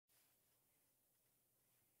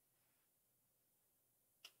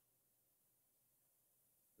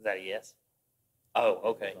Is that a yes? Oh,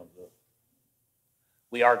 okay.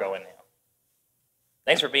 We are going now.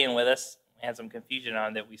 Thanks for being with us. We had some confusion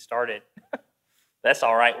on that we started. That's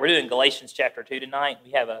all right. We're doing Galatians chapter 2 tonight.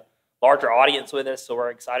 We have a larger audience with us, so we're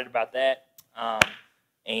excited about that.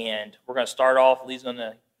 And we're going to start off. Lee's going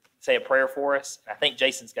to say a prayer for us. I think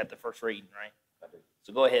Jason's got the first reading, right?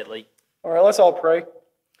 So go ahead, Lee. All right, let's all pray.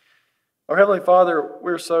 Our Heavenly Father,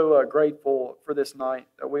 we're so grateful for this night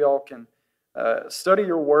that we all can study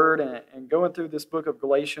your word and going through this book of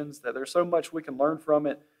Galatians, that there's so much we can learn from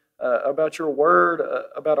it about your word,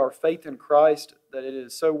 about our faith in Christ, that it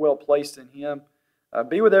is so well placed in Him.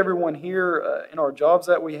 Be with everyone here in our jobs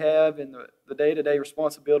that we have, in the day-to-day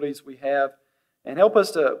responsibilities we have, and help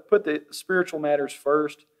us to put the spiritual matters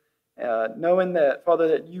first, knowing that, Father,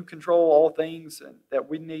 that you control all things and that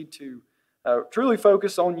we need to truly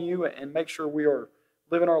focus on you and make sure we are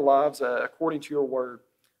living our lives according to your word.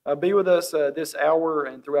 Be with us this hour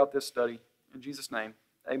and throughout this study. In Jesus' name,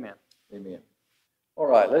 amen. Amen. All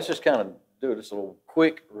right, let's just kind of do this little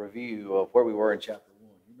quick review of where we were in chapter 1.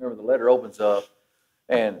 Remember, the letter opens up,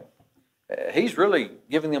 and he's really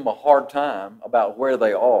giving them a hard time about where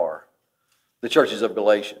they are, the churches of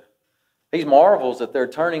Galatia. He marvels that they're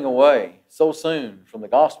turning away so soon from the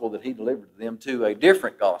gospel that he delivered to them to a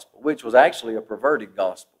different gospel, which was actually a perverted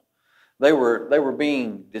gospel. They were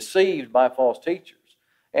being deceived by false teachers.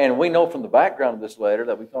 And we know from the background of this letter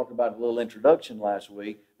that we talked about in a little introduction last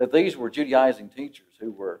week that these were Judaizing teachers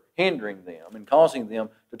who were hindering them and causing them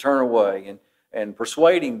to turn away and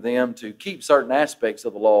persuading them to keep certain aspects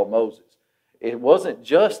of the law of Moses. It wasn't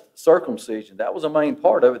just circumcision. That was a main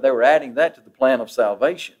part of it. They were adding that to the plan of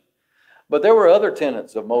salvation. But there were other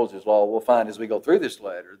tenets of Moses' law we'll find as we go through this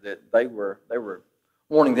letter that they were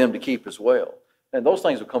wanting them to keep as well. And those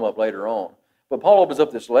things will come up later on. But Paul opens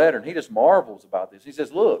up this letter and he just marvels about this. He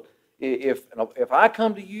says, look, if I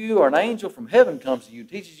come to you or an angel from heaven comes to you and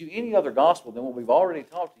teaches you any other gospel than what we've already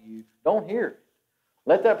taught to you, don't hear it.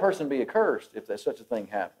 Let that person be accursed if such a thing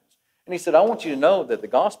happens. And he said, I want you to know that the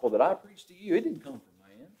gospel that I preached to you, it didn't come from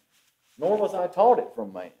man, nor was I taught it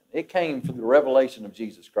from man. It came from the revelation of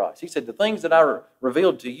Jesus Christ. He said, the things that I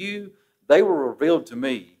revealed to you, they were revealed to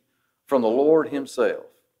me from the Lord himself.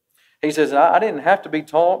 He says, I didn't have to be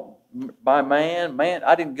taught by man.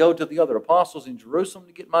 I didn't go to the other apostles in Jerusalem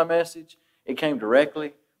to get my message. It came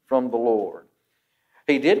directly from the Lord.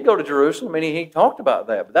 He did go to Jerusalem, and he talked about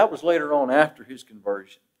that, but that was later on after his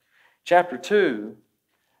conversion. Chapter 2,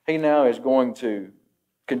 he now is going to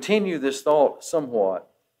continue this thought somewhat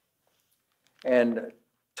and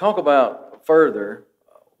talk about further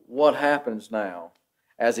what happens now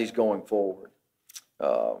as he's going forward.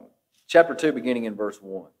 Chapter 2, beginning in verse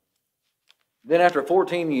 1. Then after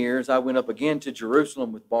 14 years, I went up again to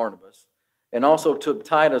Jerusalem with Barnabas, and also took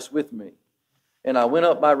Titus with me. And I went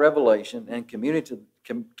up by revelation and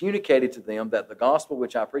communicated to them that the gospel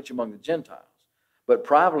which I preach among the Gentiles, but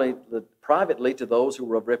privately to those who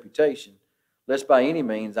were of reputation, lest by any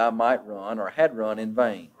means I might run or had run in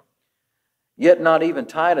vain. Yet not even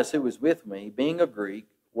Titus, who was with me, being a Greek,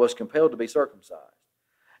 was compelled to be circumcised.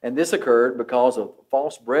 And this occurred because of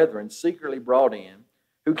false brethren secretly brought in,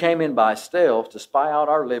 who came in by stealth to spy out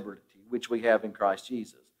our liberty, which we have in Christ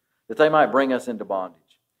Jesus, that they might bring us into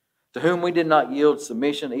bondage, to whom we did not yield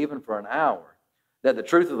submission even for an hour, that the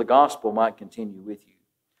truth of the gospel might continue with you.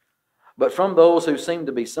 But from those who seemed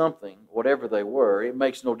to be something, whatever they were, it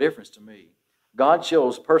makes no difference to me. God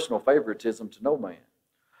shows personal favoritism to no man.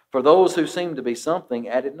 For those who seemed to be something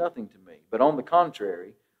added nothing to me, but on the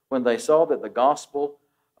contrary, when they saw that the gospel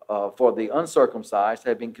for the uncircumcised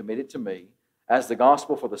had been committed to me, as the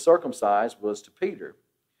gospel for the circumcised was to Peter.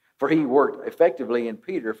 For he worked effectively in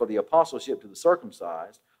Peter for the apostleship to the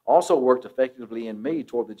circumcised, also worked effectively in me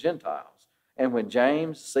toward the Gentiles. And when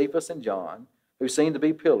James, Cephas, and John, who seemed to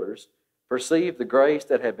be pillars, perceived the grace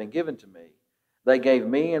that had been given to me, they gave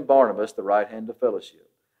me and Barnabas the right hand of fellowship,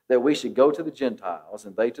 that we should go to the Gentiles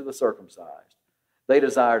and they to the circumcised. They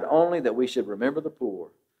desired only that we should remember the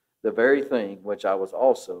poor, the very thing which I was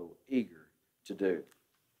also eager to do.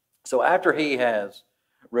 So after he has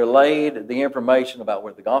relayed the information about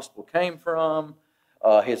where the gospel came from,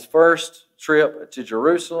 his first trip to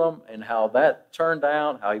Jerusalem and how that turned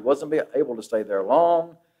out, how he wasn't able to stay there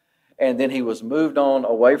long, and then he was moved on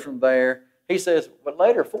away from there, he says, but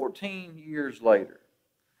later, 14 years later,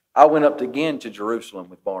 I went up again to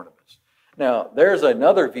Jerusalem with Barnabas. Now, there's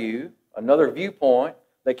another viewpoint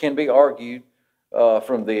that can be argued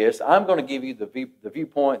from this. I'm going to give you the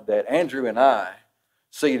viewpoint that Andrew and I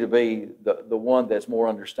see to be the one that's more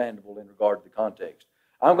understandable in regard to the context.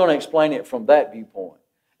 I'm going to explain it from that viewpoint.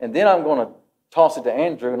 And then I'm going to toss it to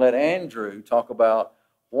Andrew and let Andrew talk about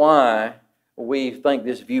why we think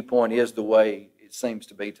this viewpoint is the way it seems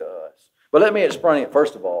to be to us. But let me explain it,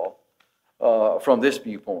 first of all, from this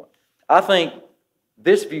viewpoint. I think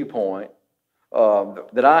this viewpoint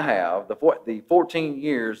that I have, the 14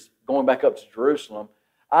 years going back up to Jerusalem,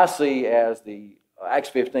 I see as the Acts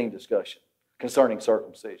 15 discussion concerning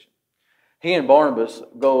circumcision. He and Barnabas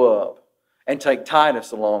go up and take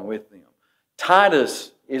Titus along with them.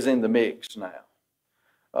 Titus is in the mix now.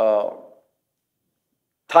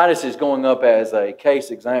 Titus is going up as a case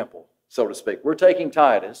example, so to speak. We're taking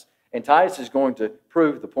Titus, and Titus is going to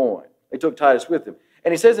prove the point. They took Titus with them.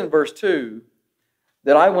 And he says in verse 2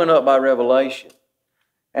 that I went up by revelation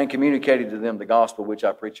and communicated to them the gospel which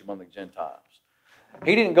I preach among the Gentiles.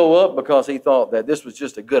 He didn't go up because he thought that this was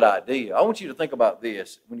just a good idea. I want you to think about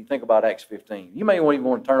this when you think about Acts 15. You may even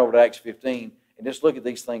want to turn over to Acts 15 and just look at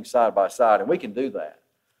these things side by side, and we can do that.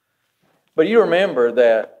 But you remember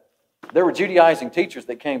that there were Judaizing teachers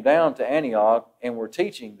that came down to Antioch and were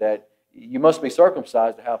teaching that you must be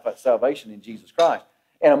circumcised to have salvation in Jesus Christ.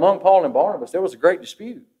 And among Paul and Barnabas, there was a great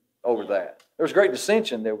dispute over that. There was great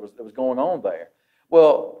dissension that was going on there.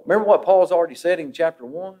 Well, remember what Paul's already said in chapter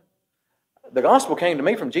 1? The gospel came to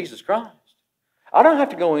me from Jesus Christ. I don't have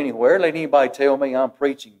to go anywhere, let anybody tell me I'm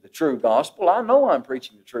preaching the true gospel. I know I'm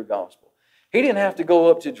preaching the true gospel. He didn't have to go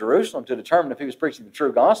up to Jerusalem to determine if he was preaching the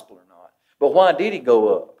true gospel or not. But why did he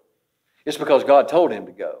go up? It's because God told him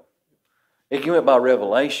to go. He went by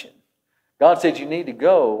revelation. God said you need to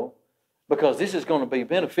go because this is going to be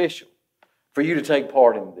beneficial for you to take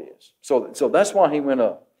part in this. So that's why he went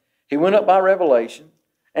up. He went up by revelation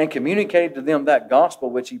and communicated to them that gospel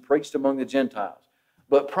which he preached among the Gentiles.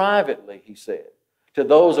 But privately, he said, to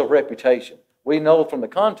those of reputation. We know from the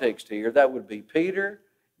context here that would be Peter,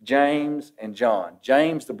 James, and John.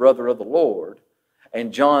 James, the brother of the Lord,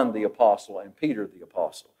 and John the apostle, and Peter the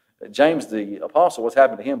apostle. James the apostle, what's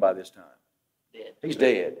happened to him by this time? Dead. He's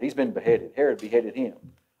dead. He's been beheaded. Herod beheaded him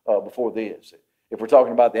before this, if we're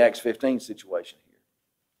talking about the Acts 15 situation here.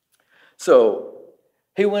 So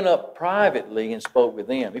he went up privately and spoke with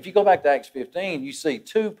them. If you go back to Acts 15, you see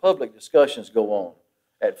two public discussions go on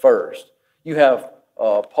at first. You have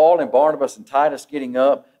Paul and Barnabas and Titus getting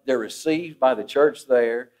up. They're received by the church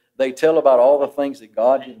there. They tell about all the things that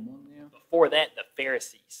God did among them. Before that, the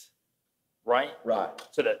Pharisees, right? Right.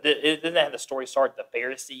 So didn't that have the story start? The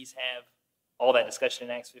Pharisees have all that discussion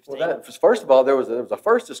in Acts 15? Well, first of all, there was a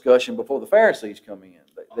first discussion before the Pharisees come in.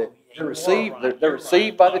 They're received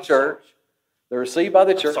by the church. They're received by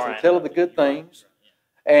the church. They tell of the good things.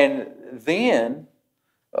 And then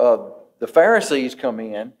the Pharisees come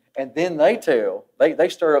in, and then they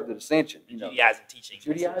stir up the dissension. Judaizing teaching.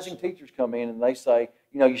 Judaizing teachers come in and they say,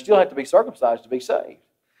 you still have to be circumcised to be saved.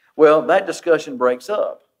 Well, that discussion breaks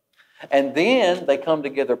up. And then they come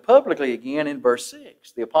together publicly again in verse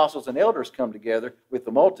 6. The apostles and elders come together with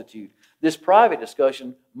the multitude. This private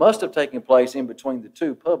discussion must have taken place in between the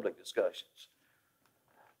two public discussions.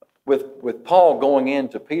 With Paul going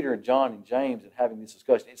into Peter and John and James and having this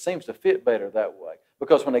discussion, it seems to fit better that way.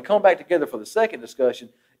 Because when they come back together for the second discussion,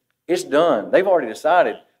 it's done. They've already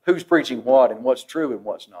decided who's preaching what and what's true and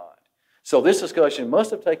what's not. So this discussion must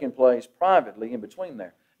have taken place privately in between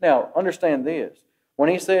there. Now, understand this. When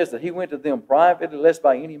he says that he went to them privately, lest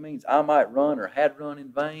by any means I might run or had run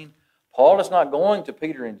in vain, Paul is not going to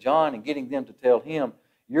Peter and John and getting them to tell him,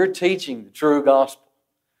 you're teaching the true gospel.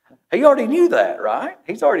 He already knew that, right?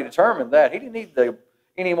 He's already determined that. He didn't need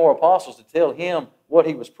any more apostles to tell him what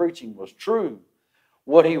he was preaching was true.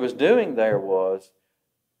 What he was doing there was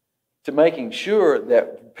to making sure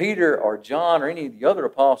that Peter or John or any of the other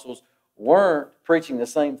apostles weren't preaching the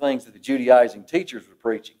same things that the Judaizing teachers were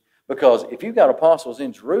preaching. Because if you've got apostles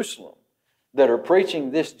in Jerusalem that are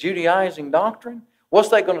preaching this Judaizing doctrine, what's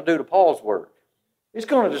that going to do to Paul's work? It's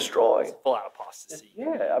going to destroy. It's full-out apostasy.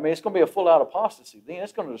 Yeah, it's going to be a full-out apostasy. Then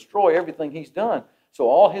it's going to destroy everything he's done. So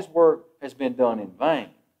all his work has been done in vain.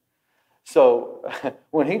 So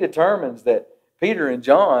when he determines that Peter and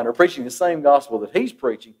John are preaching the same gospel that he's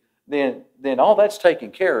preaching, then all that's taken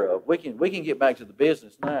care of. We can get back to the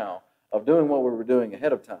business now of doing what we were doing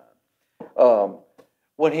ahead of time.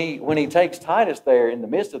 When he takes Titus there in the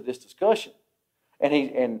midst of this discussion,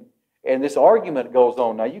 and this argument goes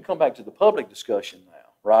on. Now you come back to the public discussion now,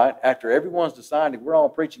 right? After everyone's decided we're all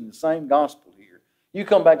preaching the same gospel here, you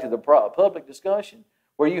come back to the public discussion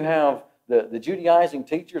where you have the Judaizing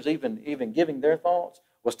teachers even giving their thoughts.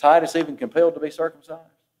 Was Titus even compelled to be circumcised?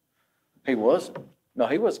 He wasn't. No,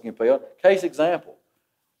 he wasn't compelled. Case example,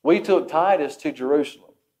 we took Titus to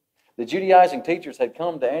Jerusalem. The Judaizing teachers had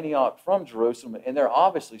come to Antioch from Jerusalem, and they're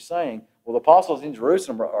obviously saying, well, the apostles in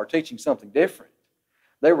Jerusalem are teaching something different.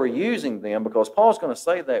 They were using them because Paul's going to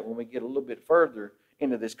say that when we get a little bit further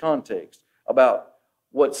into this context about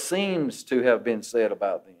what seems to have been said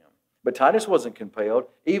about them. But Titus wasn't compelled,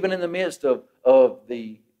 even in the midst of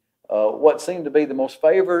the what seemed to be the most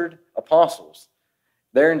favored apostles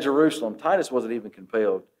there in Jerusalem. Titus wasn't even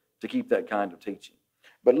compelled to keep that kind of teaching.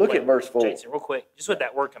 But look at verse 4. Jason, real quick, just with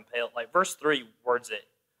that word compelled, like verse 3 words it,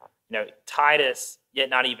 Titus, yet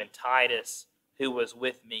not even Titus, who was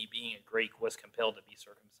with me, being a Greek, was compelled to be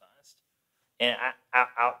circumcised. And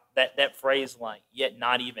that phrase, like, yet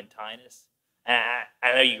not even Titus, and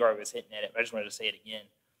I know you already was hitting at it, but I just wanted to say it again.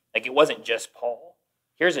 Like, it wasn't just Paul.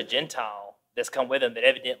 Here's a Gentile that's come with him that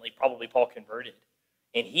evidently probably Paul converted.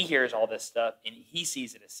 And he hears all this stuff, and he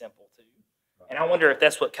sees it as simple too. And I wonder if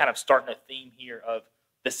that's what kind of starting a theme here of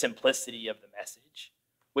the simplicity of the message,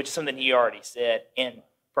 which is something he already said. And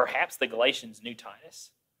perhaps the Galatians knew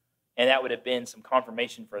Titus, and that would have been some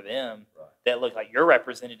confirmation for them that looked like your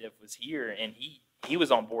representative was here, and he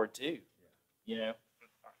was on board too.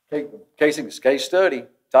 Case study,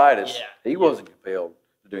 Titus, he wasn't compelled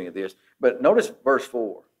to do any of this. But notice verse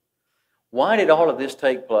 4. Why did all of this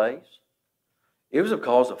take place? It was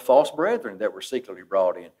because of false brethren that were secretly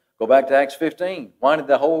brought in. Go back to Acts 15. Why did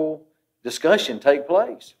the whole discussion take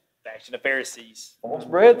place? Faction of Pharisees. False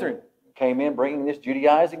brethren came in bringing this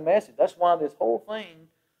Judaizing message. That's why this whole thing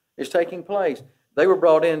is taking place. They were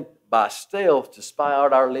brought in by stealth to spy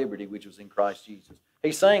out our liberty, which was in Christ Jesus.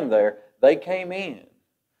 He's saying there, they came in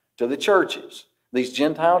to the churches, these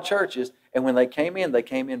Gentile churches, and when they came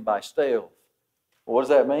in by stealth. Well, what does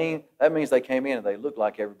that mean? That means they came in and they looked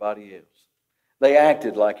like everybody else. They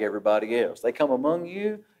acted like everybody else. They come among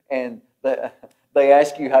you and they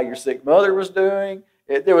ask you how your sick mother was doing.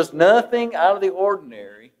 There was nothing out of the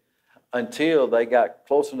ordinary until they got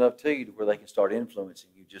close enough to you to where they can start influencing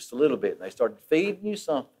you just a little bit. And they started feeding you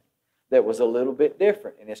something that was a little bit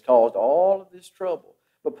different. And it's caused all of this trouble.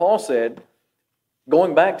 But Paul said,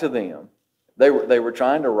 going back to them, they were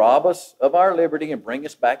trying to rob us of our liberty and bring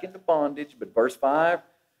us back into bondage. But verse 5,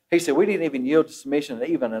 he said, we didn't even yield to submission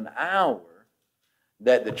even an hour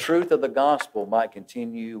that the truth of the gospel might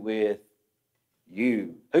continue with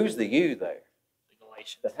you. Who's the you there? The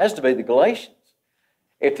Galatians. That has to be the Galatians.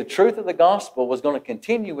 If the truth of the gospel was going to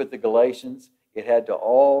continue with the Galatians, it had to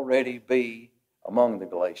already be among the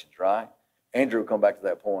Galatians, right? Andrew will come back to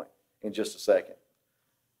that point in just a second.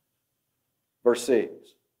 Verse 6.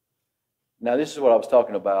 Now this is what I was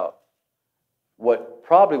talking about. What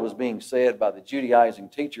probably was being said by the Judaizing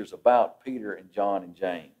teachers about Peter and John and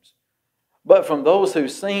James. But from those who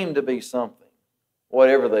seemed to be something,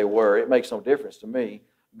 whatever they were, it makes no difference to me.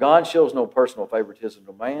 God shows no personal favoritism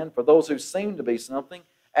to man. For those who seemed to be something,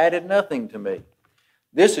 added nothing to me.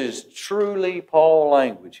 This is truly Paul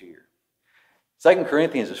language here. 2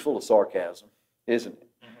 Corinthians is full of sarcasm, isn't it?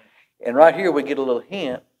 Mm-hmm. And right here we get a little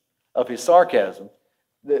hint of his sarcasm.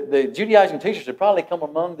 The Judaizing teachers had probably come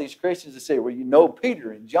among these Christians and said, well,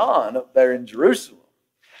 Peter and John up there in Jerusalem,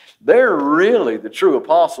 they're really the true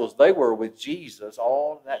apostles. They were with Jesus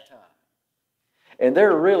all that time. And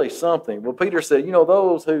they're really something. Well, Peter said,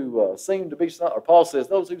 those who seem to be something, or Paul says,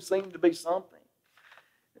 those who seem to be something,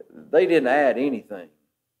 they didn't add anything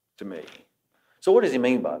to me. So what does he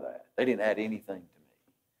mean by that? They didn't add anything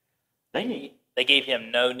to me. They gave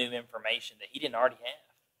him no new information that he didn't already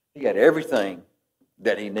have. He had everything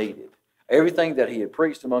that he needed. Everything that he had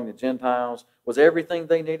preached among the Gentiles was everything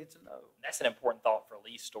they needed to know. That's an important thought for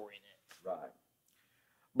Lee's story in it. Right.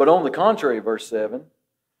 But on the contrary, verse 7,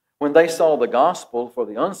 when they saw the gospel for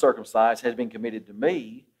the uncircumcised has been committed to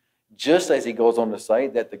me, just as he goes on to say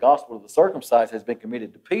that the gospel of the circumcised has been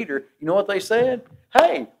committed to Peter, you know what they said?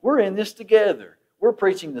 Hey, we're in this together. We're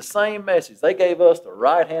preaching the same message. They gave us the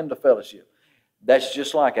right hand of fellowship. That's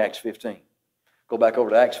just like Acts 15. Go back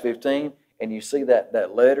over to Acts 15, and you see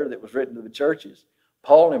that letter that was written to the churches.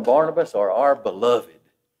 Paul and Barnabas are our beloved,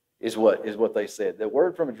 is what they said. The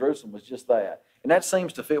word from Jerusalem was just that. And that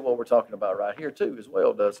seems to fit what we're talking about right here too as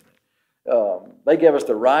well, doesn't it? They gave us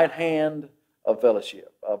the right hand of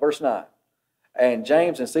fellowship. Verse 9. And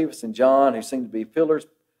James and Cephas and John, who seem to be pillars,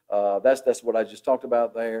 that's what I just talked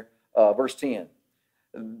about there. Verse 10.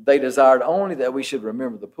 They desired only that we should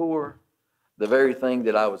remember the poor, the very thing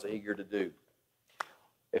that I was eager to do.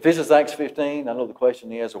 If this is Acts 15, I know the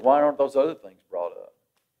question is, well, why aren't those other things brought up?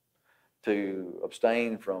 To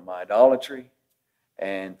abstain from idolatry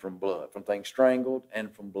and from blood, from things strangled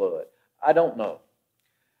and from blood. I don't know.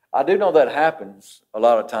 I do know that happens a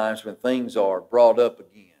lot of times when things are brought up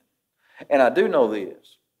again. And I do know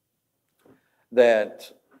this,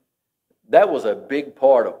 that was a big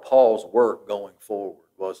part of Paul's work going forward,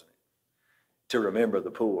 wasn't it? To remember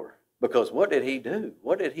the poor. Because what did he do?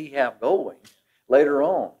 What did he have going later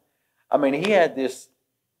on? I mean, he had this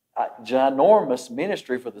ginormous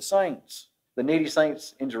ministry for the saints, the needy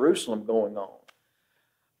saints in Jerusalem going on.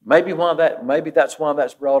 Maybe that's why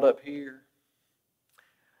that's brought up here.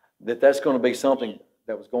 That's going to be something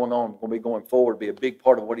that was going on, going to be going forward, be a big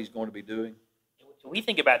part of what he's going to be doing. We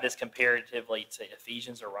think about this comparatively to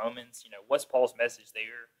Ephesians or Romans. What's Paul's message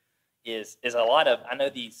there is a lot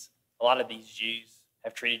of these Jews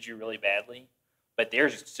have treated you really badly, but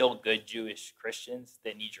there's still good Jewish Christians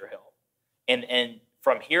that need your help. And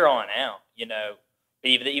from here on out,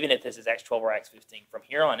 even if this is Acts 12 or Acts 15, from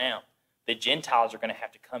here on out, the Gentiles are going to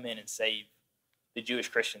have to come in and save the Jewish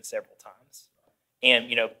Christians several times.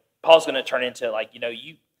 And Paul's going to turn into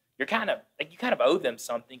you kind of owe them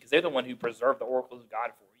something because they're the one who preserved the oracles of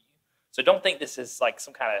God for you. So don't think this is like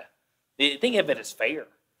some kind of, think of it as fair,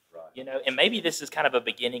 right? And maybe this is kind of a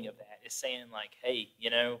beginning of that. It's saying like, hey,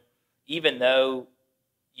 even though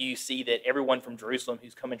you see that everyone from Jerusalem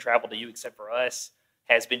who's come and traveled to you except for us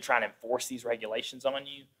has been trying to enforce these regulations on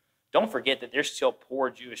you, don't forget that there's still poor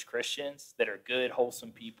Jewish Christians that are good,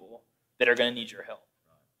 wholesome people that are going to need your help.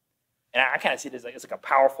 And I kind of see it as it's like a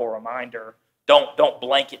powerful reminder. Don't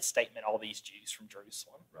blanket statement all these Jews from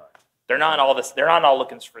Jerusalem. Right. They're not all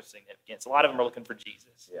looking for significance. A lot of them are looking for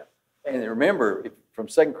Jesus. Yeah. And remember, from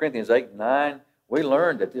 2 Corinthians 8 and 9, we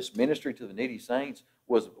learned that this ministry to the needy saints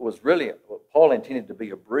was really what Paul intended to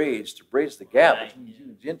be a bridge to bridge the gap between Jew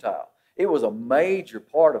and Gentile. It was a major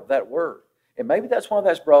part of that word. And maybe that's why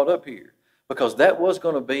that's brought up here, because that was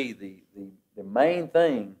going to be the main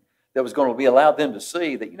thing that was going to be allowed them to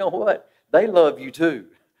see that, you know what, they love you too.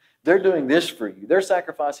 They're doing this for you. They're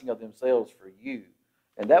sacrificing of themselves for you.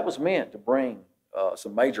 And that was meant to bring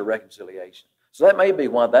some major reconciliation. So that may be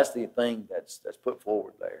why that's the thing that's put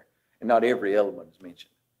forward there, and not every element is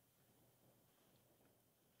mentioned.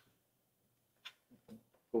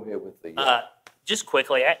 Go ahead with the... just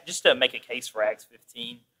quickly, just to make a case for Acts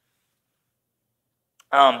 15,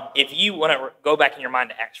 if you want to go back in your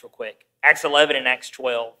mind to Acts real quick, Acts 11 and Acts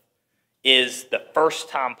 12 is the first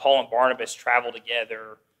time Paul and Barnabas travel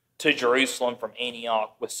together to Jerusalem from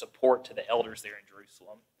Antioch with support to the elders there in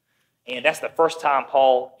Jerusalem. And that's the first time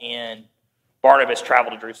Paul and Barnabas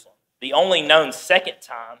traveled to Jerusalem. The only known second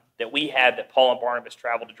time that we have that Paul and Barnabas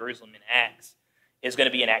traveled to Jerusalem in Acts is going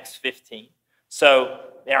to be in Acts 15. So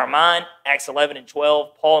in our mind, Acts 11 and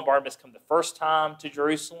 12, Paul and Barnabas come the first time to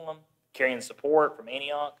Jerusalem, carrying support from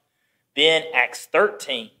Antioch. Then Acts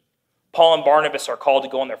 13, Paul and Barnabas are called to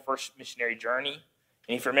go on their first missionary journey.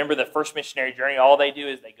 And if you remember the first missionary journey, all they do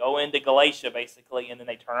is they go into Galatia, basically, and then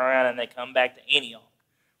they turn around and they come back to Antioch.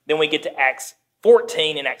 Then we get to Acts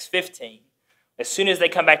 14 and Acts 15. As soon as they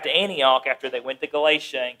come back to Antioch, after they went to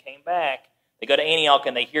Galatia and came back, they go to Antioch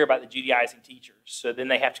and they hear about the Judaizing teachers. So then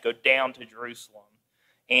they have to go down to Jerusalem.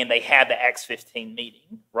 And they have the Acts 15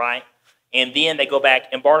 meeting, right? And then they go back,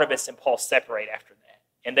 and Barnabas and Paul separate after that.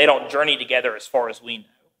 And they don't journey together as far as we know,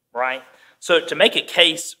 right? So to make a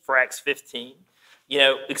case for Acts 15,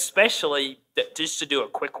 especially just to do a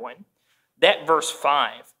quick one, that verse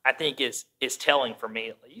 5, I think is telling for me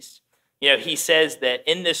at least. He says that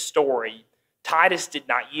in this story, Titus did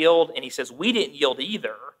not yield, and he says we didn't yield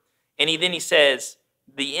either. And then he says,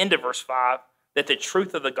 the end of verse 5, that the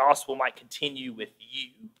truth of the gospel might continue with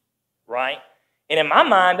you, right? And in my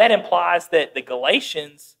mind, that implies that the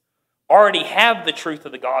Galatians already have the truth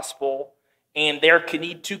of the gospel, and they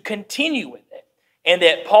need to continue with it. And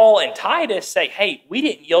that Paul and Titus say, hey, we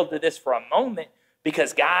didn't yield to this for a moment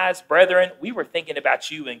because, guys, brethren, we were thinking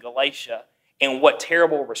about you in Galatia and what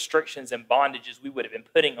terrible restrictions and bondages we would have been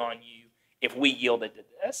putting on you if we yielded to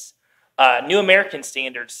this. New American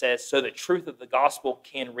Standard says, so the truth of the gospel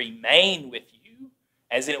can remain with you,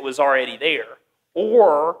 as in it was already there.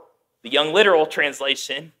 Or the Young Literal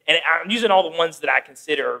Translation, and I'm using all the ones that I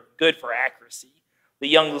consider good for accuracy. The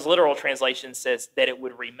Young's Literal Translation says that it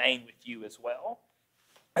would remain with you as well.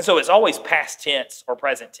 And so it's always past tense or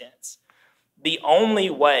present tense. The only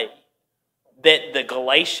way that the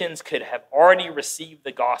Galatians could have already received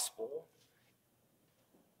the gospel,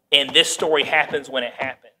 and this story happens when it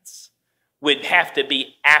happens, would have to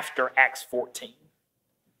be after Acts 14.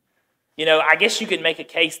 I guess you could make a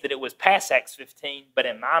case that it was past Acts 15, but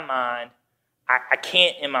in my mind, I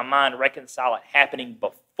can't in my mind reconcile it happening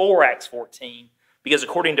before Acts 14, because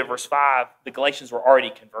according to verse 5, the Galatians were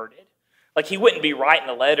already converted. Like, he wouldn't be writing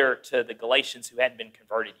a letter to the Galatians who hadn't been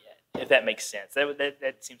converted yet, if that makes sense.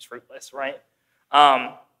 That seems fruitless, right?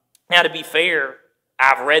 Now, to be fair,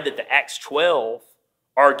 I've read that the Acts 12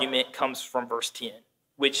 argument comes from verse 10,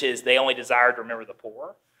 which is they only desired to remember the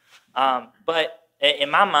poor. But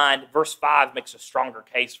In my mind, verse 5 makes a stronger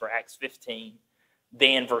case for Acts 15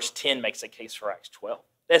 than verse 10 makes a case for Acts 12.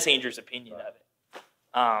 That's Andrew's opinion of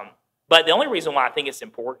it. But the only reason why I think it's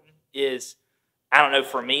important is, I don't know,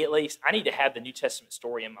 for me at least, I need to have the New Testament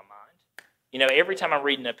story in my mind. You know, every time I'm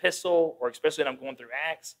reading an epistle, or especially when I'm going through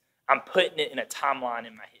Acts, I'm putting it in a timeline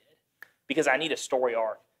in my head because I need a story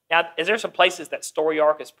arc. Now, is there some places that story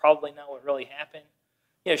arc is probably not what really happened?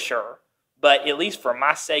 Yeah, sure. But at least for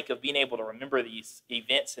my sake of being able to remember these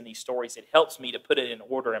events and these stories, it helps me to put it in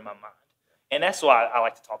order in my mind. And that's why I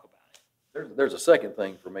like to talk about it. There's a second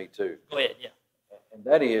thing for me, too. Go ahead, yeah. And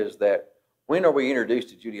that is that when are we introduced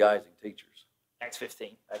to Judaizing teachers? Acts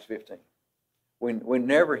 15. Acts 15. We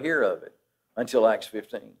never hear of it until Acts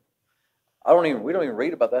 15. We don't even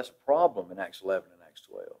read about that's a problem in Acts 11 and Acts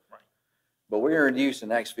 12. Right. But we're introduced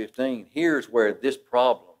in Acts 15. Here's where this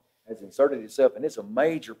problem has inserted itself, and it's a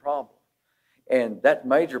major problem. And that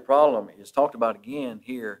major problem is talked about again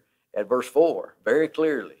here at verse 4, very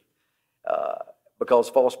clearly, because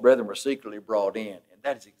false brethren were secretly brought in. And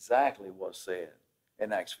that is exactly what's said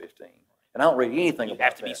in Acts 15. And I don't read anything about that. You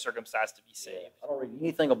have to be circumcised to be saved. I don't read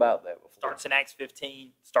anything about that before. Starts in Acts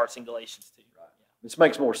 15, starts in Galatians 2. Right. Yeah. This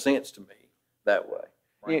makes more sense to me that way.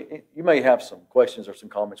 Right. You may have some questions or some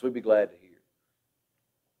comments. We'd be glad to hear.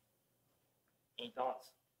 Any thoughts?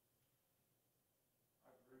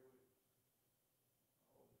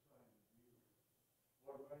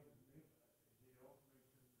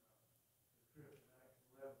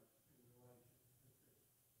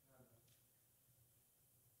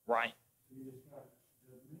 Right.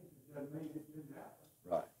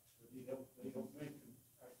 Right.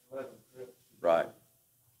 Right.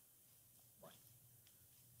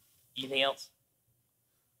 Anything else?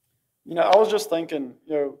 You know, I was just thinking,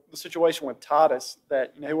 you know, the situation with Titus,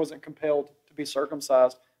 that, you know, he wasn't compelled to be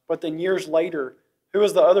circumcised. But then years later, who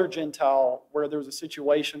was the other Gentile where there was a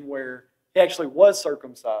situation where he actually was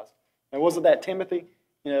circumcised? And wasn't that Timothy?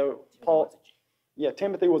 You know, Paul. Yeah,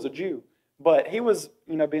 Timothy was a Jew. But he was,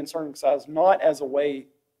 you know, being circumcised not as a way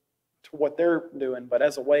to what they're doing, but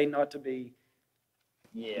as a way not to be,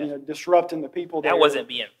 you know, disrupting the people. That wasn't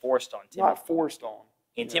being forced on Timothy. Not forced on.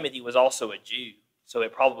 And Timothy was also a Jew, so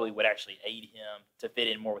it probably would actually aid him to fit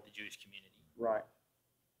in more with the Jewish community. Right.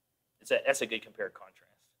 That's a good compare contrast.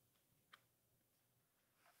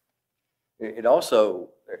 It also,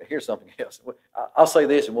 here's something else. I'll say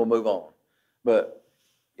this and we'll move on. But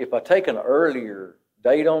if I take an earlier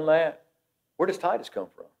date on that, where does Titus come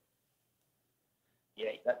from?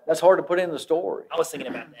 Yeah, That's hard to put in the story. I was thinking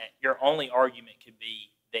about that. Your only argument could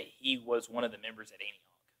be that he was one of the members at Antioch.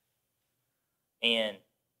 And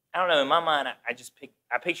I don't know, in my mind,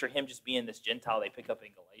 I picture him just being this Gentile they pick up in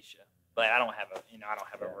Galatia. But I don't have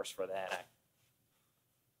a verse for that.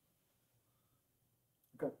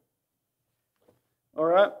 Okay. All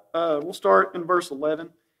right. We'll start in verse 11.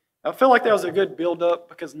 I feel like that was a good build-up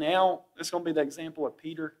because now it's going to be the example of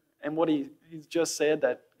Peter and what he's just said,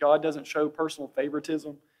 that God doesn't show personal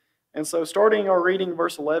favoritism. And so starting our reading,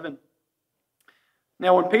 verse 11.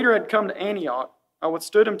 Now when Peter had come to Antioch, I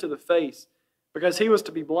withstood him to the face, because he was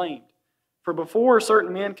to be blamed. For before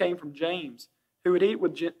certain men came from James, who would eat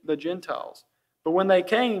with the Gentiles. But when they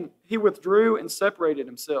came, he withdrew and separated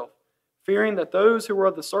himself, fearing that those who were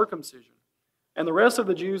of the circumcision and the rest of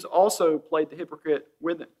the Jews also played the hypocrite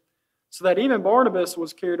with him, so that even Barnabas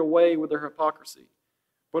was carried away with their hypocrisy.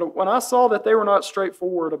 But when I saw that they were not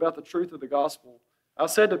straightforward about the truth of the gospel, I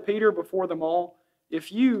said to Peter before them all, if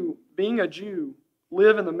you, being a Jew,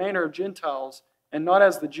 live in the manner of Gentiles and not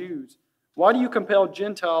as the Jews, why do you compel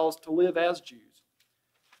Gentiles to live as Jews?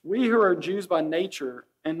 We who are Jews by nature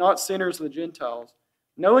and not sinners of the Gentiles,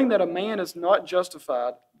 knowing that a man is not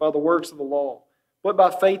justified by the works of the law, but by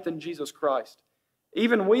faith in Jesus Christ.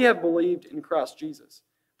 Even we have believed in Christ Jesus,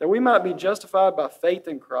 that we might be justified by faith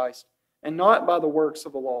in Christ, and not by the works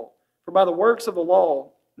of the law. For by the works of the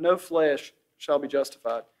law, no flesh shall be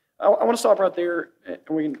justified. I want to stop right there, and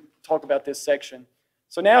we can talk about this section.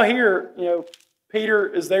 So now here, you know, Peter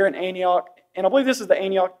is there in Antioch, and I believe this is the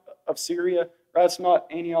Antioch of Syria, right? It's not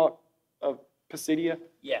Antioch of Pisidia.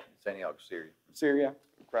 Yeah. It's Antioch, Syria. Syria,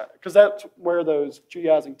 right? Because that's where those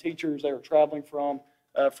Judaizing teachers, they were traveling from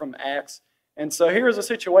Acts. And so here's a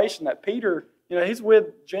situation that Peter, you know, he's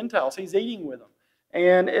with Gentiles. He's eating with them.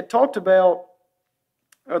 And it talked about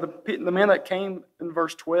the man that came in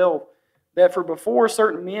verse 12, that for before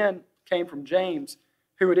certain men came from James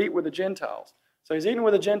who would eat with the Gentiles. So he's eating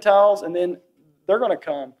with the Gentiles, and then they're going to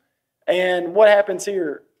come. And what happens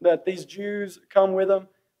here? That these Jews come with him,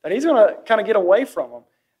 that he's going to kind of get away from them.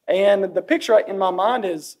 And the picture in my mind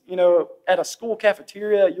is, you know, at a school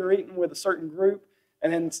cafeteria, you're eating with a certain group,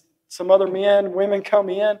 and then some other men, women come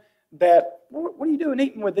in that, what are you doing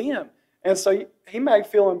eating with them? And so he may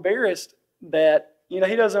feel embarrassed that, he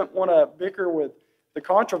doesn't want to bicker with the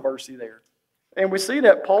controversy there. And we see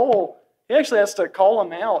that Paul, he actually has to call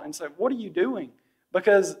him out and say, what are you doing?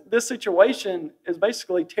 Because this situation is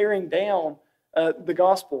basically tearing down the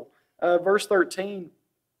gospel. Verse 13,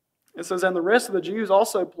 it says, and the rest of the Jews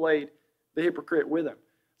also played the hypocrite with him.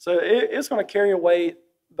 So it's going to carry away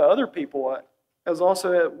the other people, as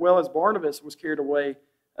well as Barnabas was carried away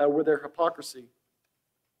with their hypocrisy.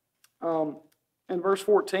 In verse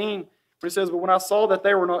 14, it says, but when I saw that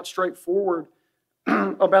they were not straightforward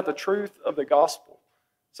about the truth of the gospel.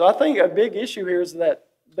 So I think a big issue here is that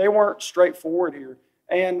they weren't straightforward here.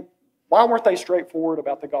 And why weren't they straightforward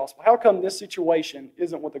about the gospel? How come this situation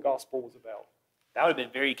isn't what the gospel was about? That would have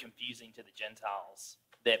been very confusing to the Gentiles,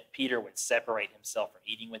 that Peter would separate himself from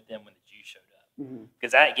eating with them when the Jews showed up.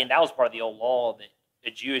 Because that was part of the old law, that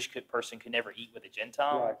a Jewish person could never eat with a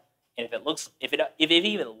Gentile. Right. And if it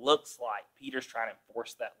even looks like Peter's trying to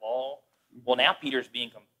enforce that law, well, now Peter's being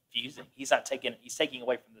confusing. He's taking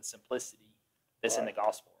away from the simplicity that's in the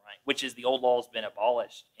gospel, right? Which is the old law has been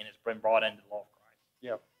abolished and has been brought into the law of Christ.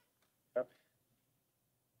 Yep.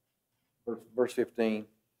 Verse 15,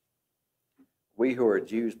 we who are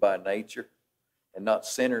Jews by nature and not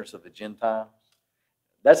sinners of the Gentiles.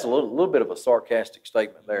 That's a little bit of a sarcastic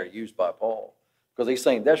statement there used by Paul, because he's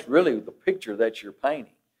saying that's really the picture that you're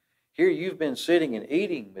painting. Here you've been sitting and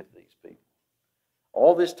eating with these people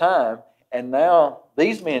all this time, and now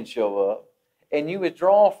these men show up and you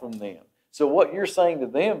withdraw from them. So what you're saying to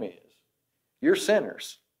them is, you're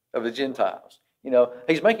sinners of the Gentiles.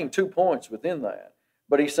 He's making 2 points within that.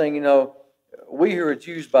 But he's saying, we who are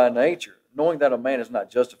Jews by nature, knowing that a man is not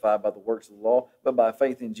justified by the works of the law, but by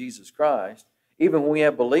faith in Jesus Christ, even when we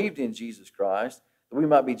have believed in Jesus Christ, that we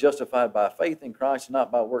might be justified by faith in Christ and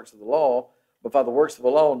not by works of the law, but by the works of the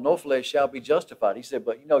law, no flesh shall be justified. He said,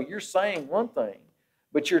 but you're saying one thing,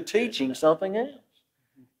 but you're teaching something else.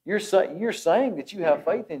 You're saying that you have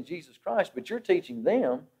faith in Jesus Christ, but you're teaching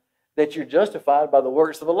them that you're justified by the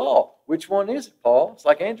works of the law. Which one is it, Paul? It's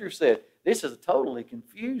like Andrew said, this is a totally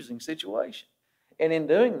confusing situation. And in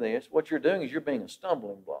doing this, what you're doing is you're being a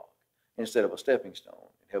stumbling block instead of a stepping stone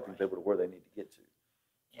and helping people to where they need to get to.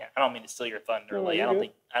 Yeah, I don't mean to steal your thunder, No, Lee. you're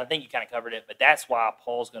good. I don't think you kind of covered it, but that's why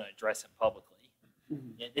Paul's going to address him publicly.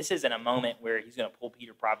 Yeah, this isn't a moment where he's going to pull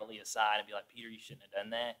Peter privately aside and be like, Peter, you shouldn't have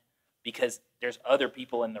done that, because there's other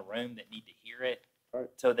people in the room that need to hear it, right,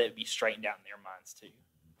 so that it be straightened out in their minds too.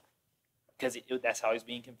 Because that's how he's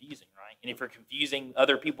being confusing, right? And if you're confusing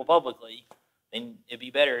other people publicly, then it'd be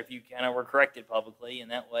better if you kind of were corrected publicly, and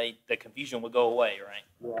that way the confusion would go away,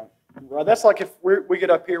 right? Right. That's like if we get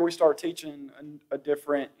up here, we start teaching a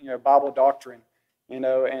different, Bible doctrine, and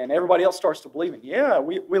everybody else starts to believe it. Yeah,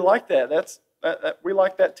 we like that. We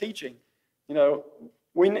like that teaching.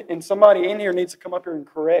 And somebody in here needs to come up here and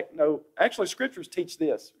correct. No, actually, scriptures teach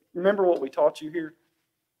this. Remember what we taught you here?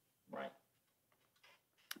 Right.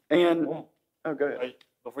 And, go ahead.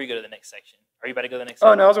 Before you go to the next section, are you about to go to the next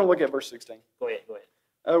section? Oh, no, I was going to look at verse 16. Go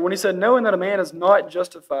ahead. When he said, knowing that a man is not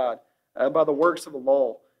justified by the works of the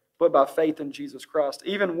law, but by faith in Jesus Christ,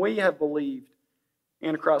 even we have believed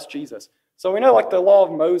in Christ Jesus. So we know, like the law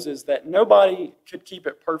of Moses, that nobody could keep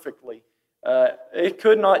it perfectly. It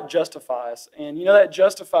could not justify us. And that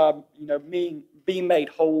justify, being made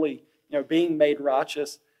holy, being made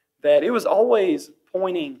righteous, that it was always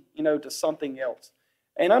pointing, to something else.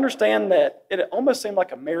 And understand that it almost seemed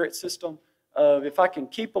like a merit system of, if I can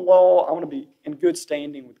keep the law, I want to be in good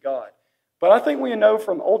standing with God. But I think we know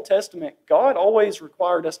from Old Testament, God always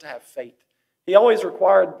required us to have faith. He always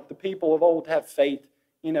required the people of old to have faith,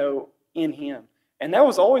 in Him. And that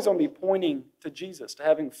was always going to be pointing to Jesus, to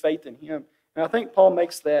having faith in Him. And I think Paul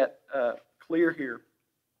makes that clear here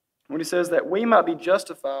when he says that we might be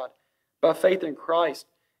justified by faith in Christ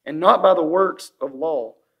and not by the works of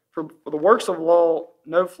law. For the works of law,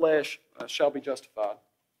 no flesh shall be justified.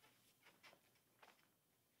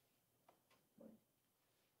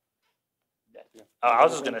 I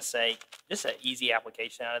was just going to say, just an easy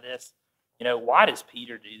application out of this. Why does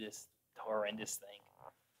Peter do this horrendous thing?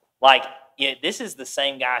 Like, this is the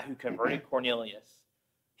same guy who converted Cornelius.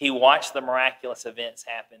 He watched the miraculous events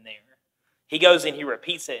happen there. He goes and he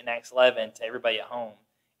repeats it in Acts 11 to everybody at home.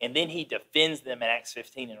 And then he defends them in Acts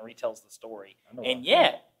 15 and retells the story. And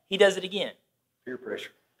yet, he does it again. Peer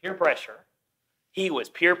pressure. Peer pressure. He was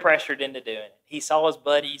peer pressured into doing it. He saw his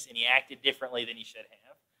buddies and he acted differently than he should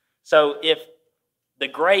have. So if the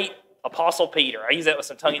great Apostle Peter, I use that with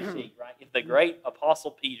some tongue-in-cheek, right? If the great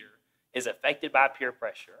Apostle Peter is affected by peer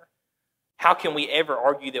pressure, how can we ever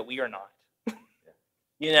argue that we are not?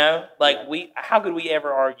 You know, like how could we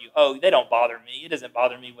ever argue? Oh, they don't bother me. It doesn't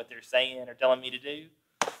bother me what they're saying or telling me to do.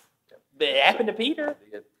 But it happened to Peter.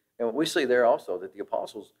 And we see there also that the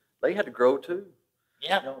apostles, they had to grow too.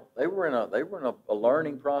 Yeah. You know, they were in a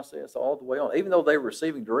learning process all the way on. Even though they were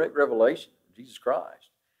receiving direct revelation from Jesus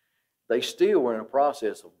Christ, they still were in a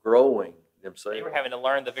process of growing themselves. They were having to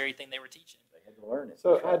learn the very thing they were teaching. They had to learn it.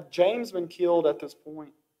 So had James been killed at this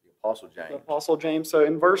point? The Apostle James. The Apostle James. So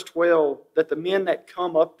in verse 12, that the men that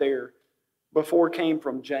come up there before came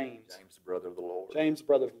from James. James, the brother of the Lord. James, the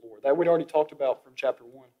brother of the Lord. That we'd already talked about from chapter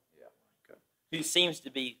 1. Yeah. Okay. Who seems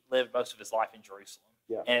to be lived most of his life in Jerusalem.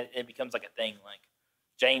 Yeah. And it becomes like a thing. Like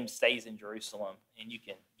James stays in Jerusalem, and you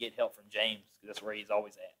can get help from James because that's where he's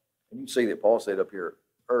always at. And you see that Paul said up here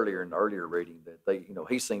earlier in the earlier reading that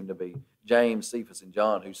he seemed to be James, Cephas, and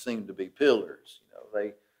John, who seemed to be pillars. You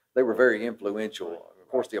know, they were very influential. Of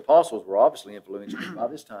course, the apostles were obviously influential. But by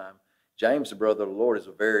this time, James, the brother of the Lord, is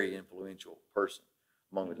a very influential person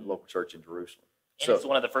among the local church in Jerusalem. And it's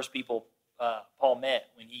one of the first people Paul met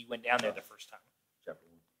when he went down there the first time. Chapter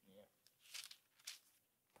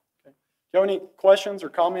 1. Okay. Do you have any questions or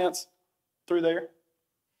comments through there?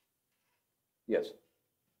 Yes.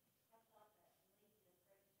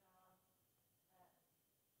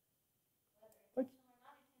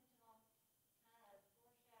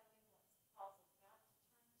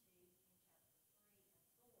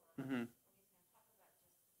 Mm-hmm.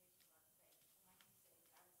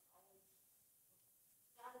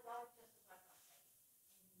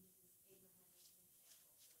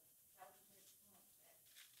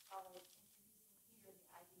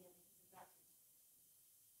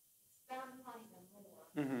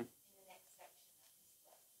 Mm-hmm.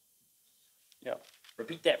 Yeah.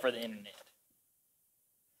 Repeat that for the internet.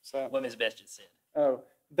 So, What Ms. Best just said.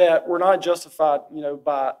 that we're not justified,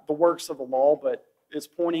 by the works of the law, but it's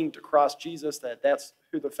pointing to Christ Jesus, that's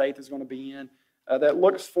who the faith is going to be in. That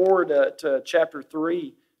looks forward to chapter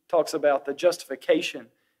 3, talks about the justification.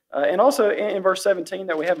 And also in verse 17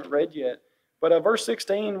 that we haven't read yet, but verse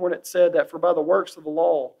 16 when it said that for by the works of the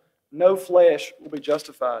law, no flesh will be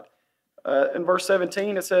justified. In verse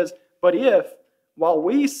 17 it says, but if, while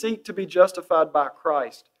we seek to be justified by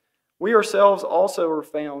Christ, we ourselves also are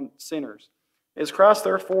found sinners. Is Christ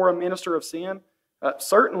therefore a minister of sin?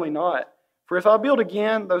 Certainly not. For if I build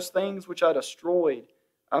again those things which I destroyed,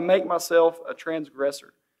 I make myself a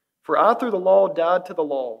transgressor. For I through the law died to the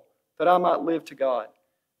law, that I might live to God.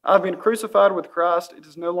 I have been crucified with Christ. It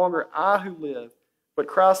is no longer I who live, but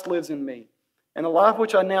Christ lives in me. And the life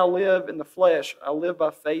which I now live in the flesh, I live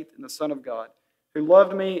by faith in the Son of God, who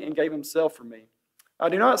loved me and gave himself for me. I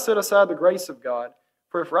do not set aside the grace of God,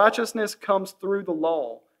 for if righteousness comes through the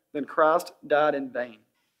law, then Christ died in vain.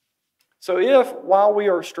 So if, while we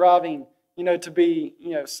are striving, to be,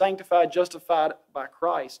 sanctified, justified by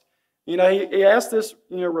Christ, he asked this,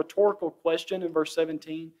 rhetorical question in verse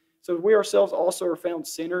 17. So we ourselves also are found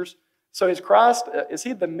sinners. So is Christ, is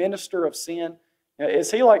he the minister of sin?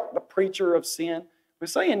 Is he like the preacher of sin? We're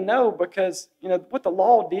saying no, because, what the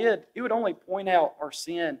law did, it would only point out our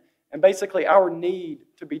sin and basically our need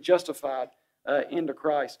to be justified into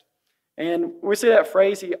Christ. And we see that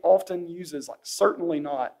phrase he often uses, like, certainly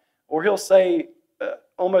not. Or he'll say,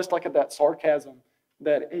 almost like that sarcasm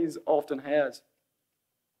that he often has.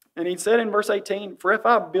 And he said in verse 18, for if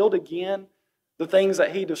I build again the things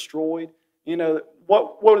that he destroyed,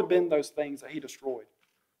 what would have been those things that he destroyed?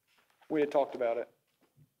 We had talked about it.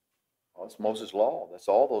 Well, it's Moses' law. That's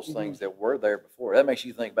all those things that were there before. That makes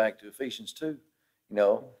you think back to Ephesians 2.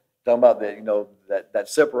 Talking about that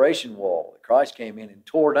separation wall that Christ came in and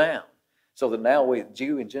tore down, so that now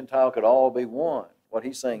Jew and Gentile could all be one. What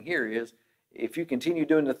he's saying here is, if you continue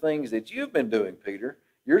doing the things that you've been doing, Peter,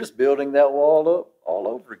 you're just building that wall up all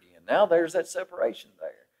over again. Now there's that separation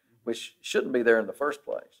there, which shouldn't be there in the first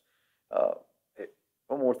place.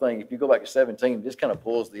 One more thing, if you go back to 17, this kind of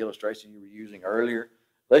pulls the illustration you were using earlier.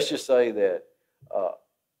 Let's just say that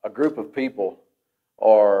a group of people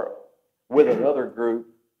are with another group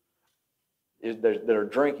that are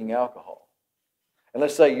drinking alcohol. And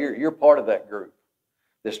let's say you're part of that group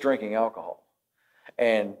that's drinking alcohol.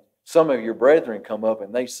 And some of your brethren come up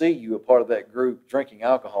and they see you a part of that group drinking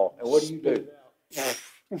alcohol. And what do?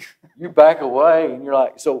 You back away and you're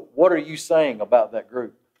like, so what are you saying about that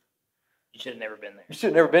group? You should have never been there. You should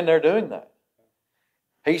have never been there doing that.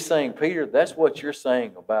 He's saying, Peter, that's what you're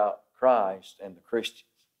saying about Christ and the Christians.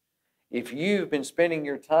 If you've been spending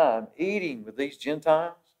your time eating with these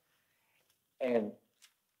Gentiles and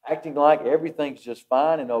acting like everything's just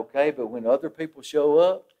fine and okay, but when other people show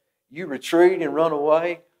up, you retreat and run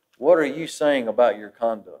away, what are you saying about your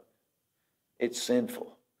conduct? It's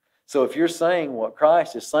sinful. So if you're saying what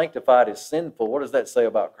Christ is sanctified is sinful, what does that say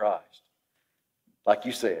about Christ? Like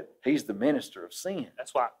you said, he's the minister of sin.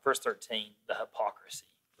 That's why verse 13, the hypocrisy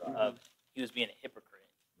of he was being a hypocrite.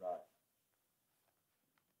 Right.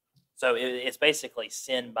 So it's basically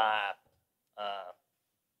sin by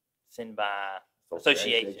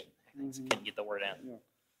association. Couldn't get the word out. Yeah.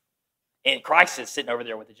 And Christ is sitting over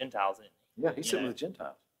there with the Gentiles, isn't he? Yeah, he's sitting with the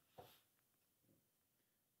Gentiles.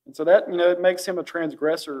 And so that, it makes him a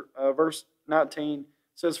transgressor. Verse 19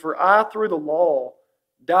 says, "For I through the law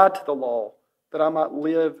died to the law, that I might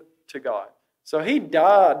live to God." So he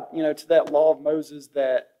died, to that law of Moses,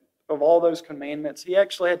 that of all those commandments. He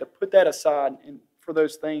actually had to put that aside for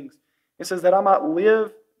those things. It says that I might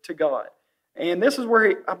live to God. And this is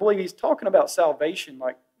where I believe he's talking about salvation,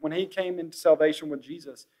 like when he came into salvation with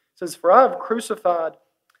Jesus. It says, "For I have crucified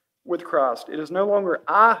with Christ. It is no longer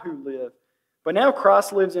I who live, but now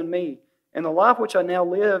Christ lives in me. And the life which I now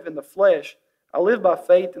live in the flesh, I live by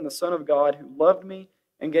faith in the Son of God who loved me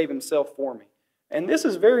and gave himself for me." And this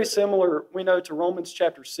is very similar, we know, to Romans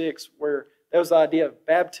chapter 6, where there was the idea of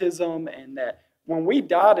baptism, and that when we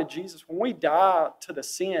die to Jesus, when we die to the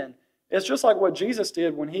sin, it's just like what Jesus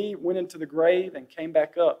did when he went into the grave and came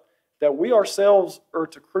back up, that we ourselves are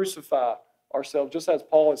to crucify ourselves, just as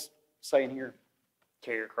Paul is saying here.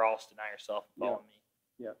 Carry your cross, deny yourself, and follow me.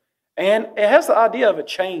 Yeah. And it has the idea of a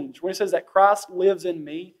change. When he says that Christ lives in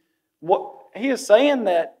me, what he is saying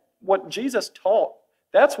that what Jesus taught,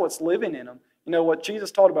 that's what's living in him. What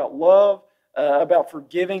Jesus taught about love, about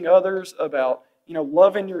forgiving others, about,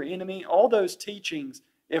 loving your enemy, all those teachings,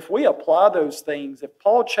 if we apply those things, if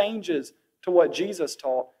Paul changes to what Jesus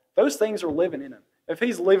taught, those things are living in him, if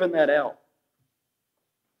he's living that out.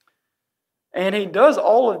 And he does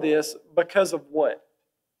all of this because of what?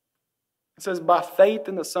 It says, by faith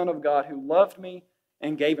in the Son of God who loved me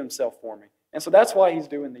and gave himself for me. And so that's why he's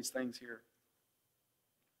doing these things here.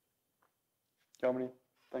 Tell me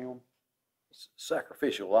anything on? It's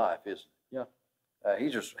sacrificial life, isn't it? Yeah.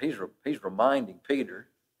 He's reminding Peter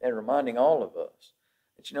and reminding all of us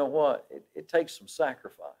that, you know what? It takes some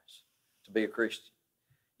sacrifice to be a Christian.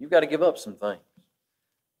 You've got to give up some things.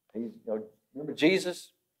 Remember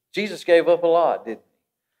Jesus? Jesus gave up a lot, didn't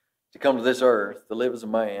he? To come to this earth, to live as a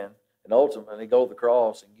man, and ultimately go to the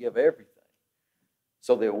cross and give everything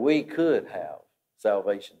so that we could have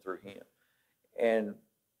salvation through him. And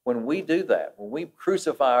when we do that, when we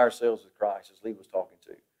crucify ourselves with Christ, as Lee was talking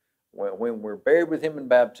to, when we're buried with him in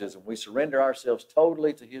baptism, we surrender ourselves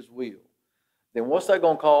totally to his will, then what's that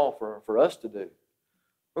going to call for us to do?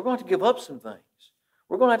 We're going to give up some things.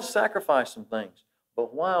 We're going to have to sacrifice some things.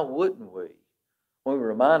 But why wouldn't we, when we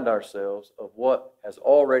remind ourselves of what has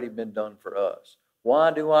already been done for us?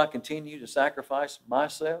 Why do I continue to sacrifice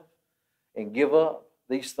myself and give up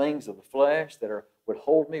these things of the flesh that would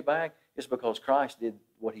hold me back? It's because Christ did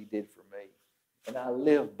what he did for me. And I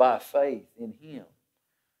live by faith in him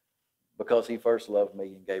because he first loved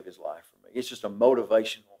me and gave his life for me. It's just a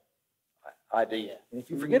motivational idea. And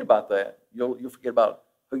if you forget about that, you'll forget about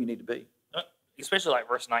who you need to be. Especially like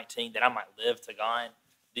verse 19, that I might live to God.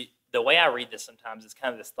 The way I read this sometimes is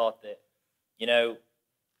kind of this thought that,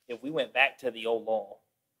 if we went back to the old law,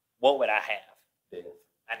 what would I have? Death.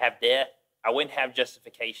 I'd have death. I wouldn't have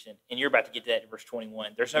justification. And you're about to get to that in verse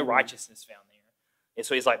 21. There's no righteousness found there. And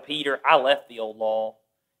so he's like, Peter, I left the old law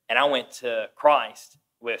and I went to Christ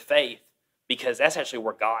with faith because that's actually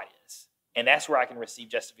where God is. And that's where I can receive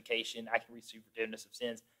justification. I can receive forgiveness of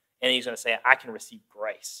sins. And he's going to say, I can receive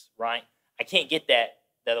grace, right? I can't get that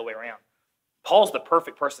the other way around. Paul's the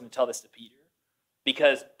perfect person to tell this to Peter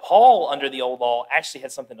because Paul, under the old law, actually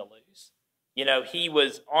had something to lose. He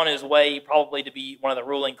was on his way probably to be one of the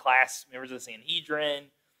ruling class members of the Sanhedrin.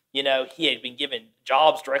 He had been given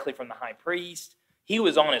jobs directly from the high priest. He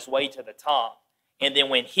was on his way to the top. And then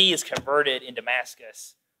when he is converted in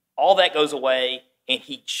Damascus, all that goes away and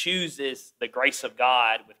he chooses the grace of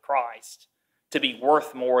God with Christ to be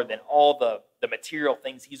worth more than all the material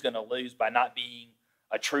things he's going to lose by not being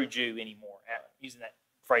a true Jew anymore. Using that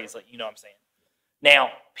phrase, like, what I'm saying.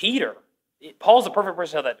 Now, Peter, Paul's the perfect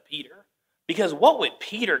person to tell that to Peter, because what would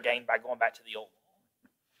Peter gain by going back to the old law?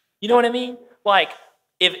 You know what I mean? Like,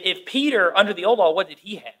 if Peter, under the old law, what did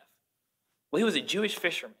he have? Well, he was a Jewish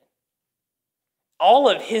fisherman. All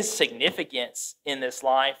of his significance in this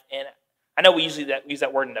life, and I know we usually use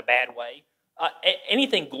that word in a bad way,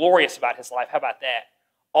 anything glorious about his life, how about that?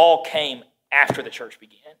 All came after the church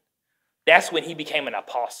began. That's when he became an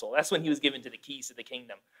apostle. That's when he was given to the keys to the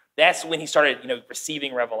kingdom. That's when he started,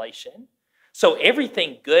 receiving revelation. So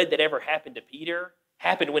everything good that ever happened to Peter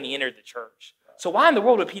happened when he entered the church. So why in the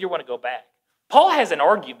world would Peter want to go back? Paul has an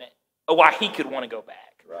argument of why he could want to go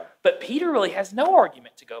back. Right. But Peter really has no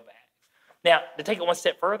argument to go back. Now, to take it one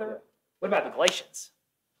step further, Yeah. what about the Galatians?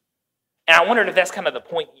 And I wondered if that's kind of the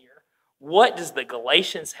point here. What does the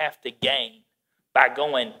Galatians have to gain by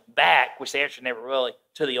going back, which they actually never really,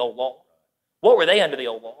 to the old law? What were they under the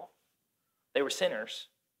old law? They were sinners.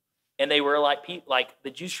 And they were like the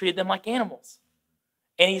Jews treated them like animals.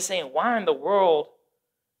 And he's saying, why in the world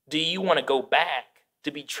do you want to go back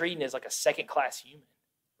to be treated as like a second-class human?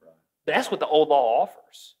 Right. That's what the old law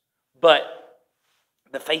offers. But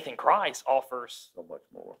the faith in Christ offers So much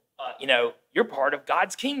more. You're part of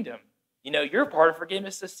God's kingdom. You're part of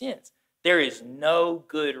forgiveness of sins. There is no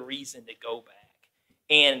good reason to go back.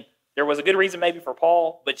 And there was a good reason maybe for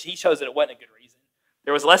Paul, but he shows that it wasn't a good reason.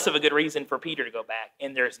 There was less of a good reason for Peter to go back,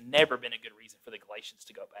 and there's never been a good reason for the Galatians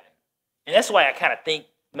to go back. And that's why I kind of think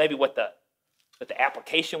maybe what the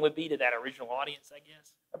application would be to that original audience, I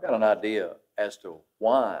guess. I've got an idea as to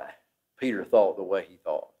why Peter thought the way he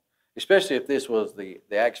thought, especially if this was the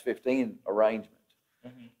Acts 15 arrangement.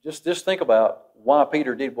 Mm-hmm. Just think about why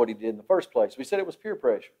Peter did what he did in the first place. We said it was peer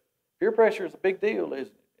pressure. Peer pressure is a big deal, isn't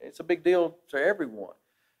it? It's a big deal to everyone.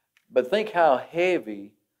 But think how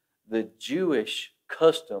heavy the Jewish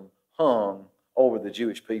custom hung over the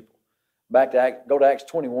Jewish people. Go to Acts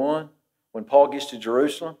 21, when Paul gets to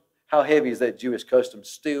Jerusalem, how heavy is that Jewish custom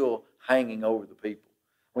still hanging over the people?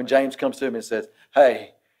 When James comes to him and says,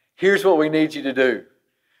 hey, here's what we need you to do.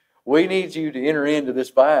 We need you to enter into this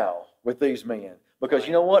vow with these men. Because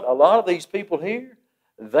you know what? A lot of these people here,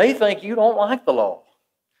 they think you don't like the law.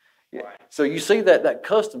 Right. So you see that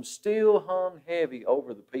custom still hung heavy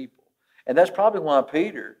over the people. And that's probably why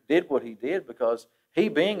Peter did what he did, because he,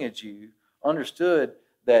 being a Jew, understood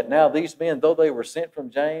that now these men, though they were sent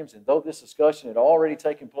from James, and though this discussion had already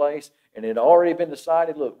taken place, and it had already been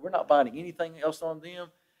decided, look, we're not binding anything else on them,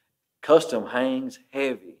 custom hangs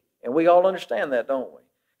heavy. And we all understand that, don't we?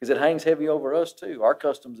 Because it hangs heavy over us too, our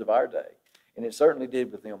customs of our day. And it certainly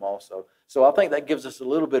did with them also. So I think that gives us a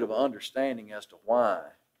little bit of an understanding as to why.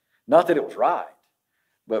 Not that it was right,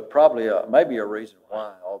 but probably maybe a reason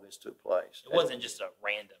why all this took place. It wasn't just a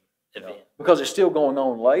random event. Because it's still going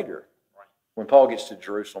on later, Right. when Paul gets to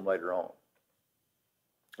Jerusalem later on.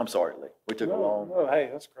 I'm sorry, Lee. We took a long... No, hey,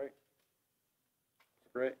 that's great.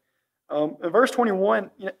 Great. In verse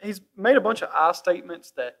 21, he's made a bunch of I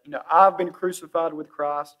statements that, I've been crucified with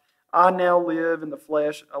Christ. I now live in the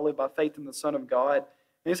flesh. I live by faith in the Son of God.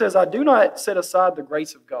 And he says, I do not set aside the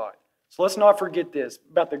grace of God. So let's not forget this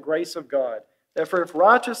about the grace of God. That for if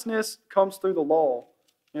righteousness comes through the law,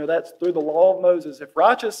 that's through the law of Moses. If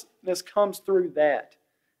righteousness comes through that,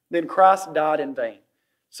 then Christ died in vain.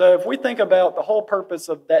 So if we think about the whole purpose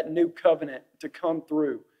of that new covenant to come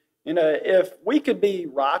through, if we could be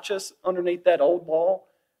righteous underneath that old law,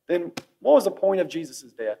 then what was the point of Jesus'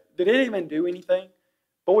 death? Did it even do anything?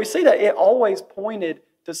 But we see that it always pointed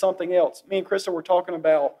to something else. Me and Krista were talking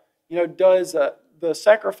about, does the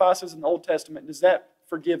sacrifices in the Old Testament, does that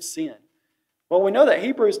forgive sin? Well, we know that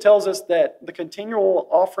Hebrews tells us that the continual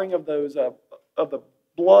offering of those of the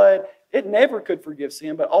blood, it never could forgive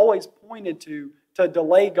sin, but always pointed to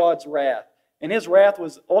delay God's wrath. And his wrath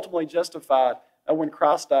was ultimately justified when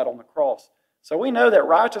Christ died on the cross. So we know that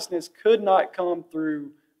righteousness could not come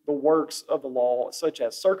through the works of the law, such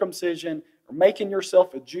as circumcision or making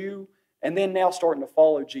yourself a Jew, and then now starting to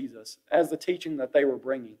follow Jesus as the teaching that they were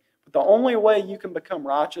bringing. But the only way you can become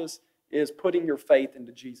righteous is putting your faith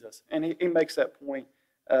into Jesus. And he makes that point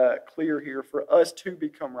clear here for us to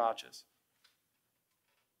become righteous.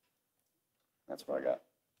 That's what I got.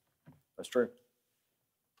 That's true.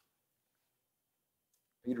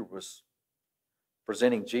 Peter was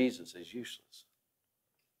presenting Jesus as useless.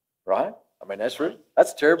 Right? I mean, that's true.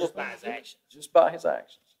 That's terrible. Just by his actions. Just by his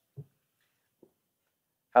actions.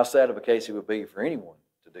 How sad of a case it would be for anyone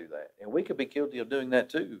to do that. And we could be guilty of doing that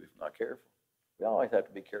too if not careful. We always have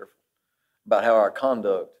to be careful about how our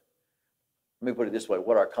conduct, let me put it this way,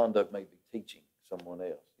 what our conduct may be teaching someone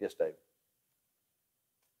else. Yes, David?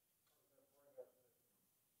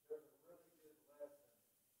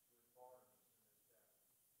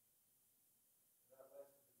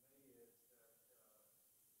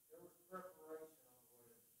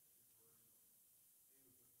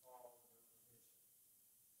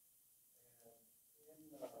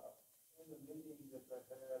 In the meeting that they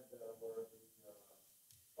had where the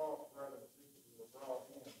false brothers and sisters were brought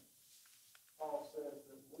in, Paul says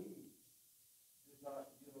that we did not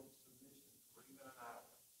yield submission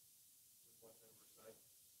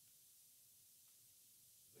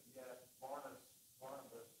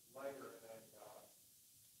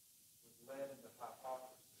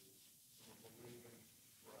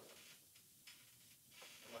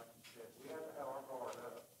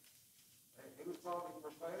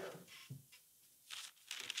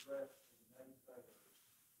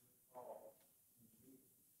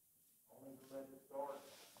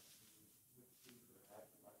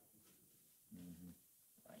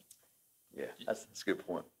Yeah, that's a good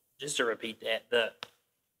point. Just to repeat that,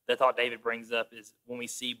 the thought David brings up is when we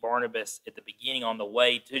see Barnabas at the beginning on the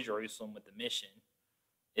way to Jerusalem with the mission,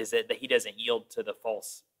 is that he doesn't yield to the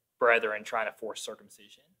false brethren trying to force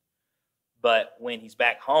circumcision. But when he's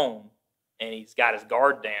back home and he's got his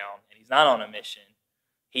guard down and he's not on a mission,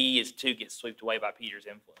 he is too gets swept away by Peter's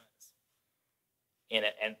influence. And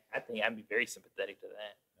I think I'd be very sympathetic to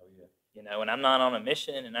that. Oh, yeah. You know, when I'm not on a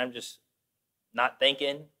mission and I'm just not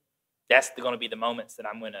thinking, that's going to be the moments that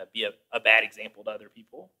I'm going to be a bad example to other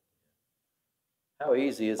people. How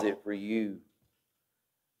easy is it for you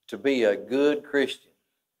to be a good Christian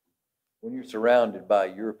when you're surrounded by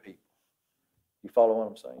your people? You follow what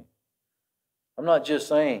I'm saying? I'm not just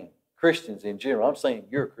saying Christians in general. I'm saying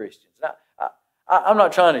you're Christians. I'm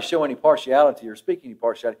not trying to show any partiality or speak any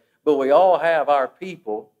partiality, but we all have our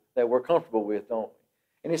people that we're comfortable with, don't we?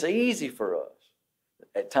 And it's easy for us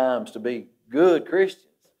at times to be good Christians,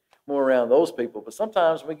 more around those people, but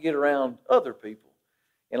sometimes we get around other people.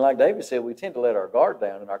 And like David said, we tend to let our guard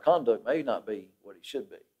down, and our conduct may not be what it should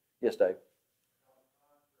be. Yes, Dave?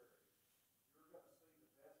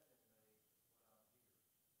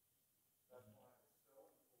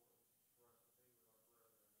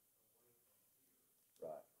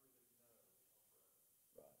 Right.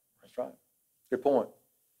 That's right. Good point.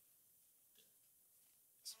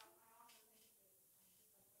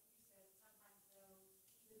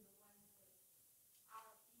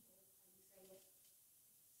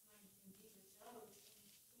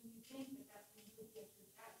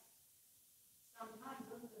 Sometimes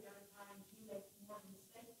those are the other times you make more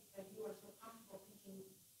mistakes because you are so comfortable thinking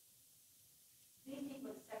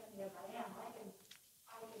people accept me as I am. I can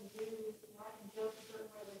joke a certain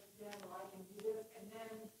way with them, or I can do this, and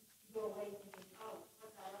then you go away thinking, oh,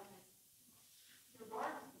 what's that? Your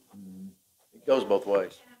guard. It goes both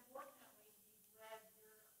ways. And unfortunately, you've led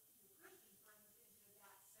your Christian friends into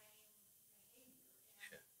that same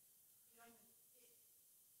behavior.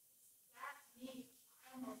 And that to me,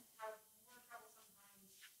 I almost have more trouble sometimes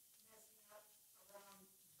messing up around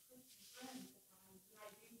Christian friends at times than I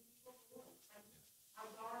do people who don't. My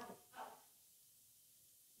guard is up.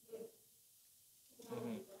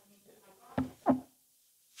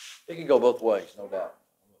 It can go both ways, no doubt.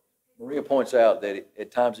 Maria points out that at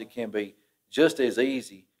times it can be just as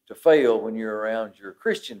easy to fail when you're around your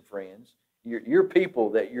Christian friends, your people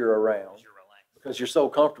that you're around, because you're so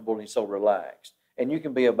comfortable and so relaxed. And you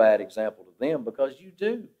can be a bad example to them because you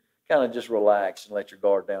do kind of just relax and let your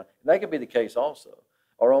guard down. And that can be the case also.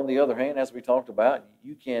 Or on the other hand, as we talked about,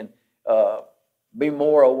 you can be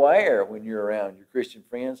more aware when you're around your Christian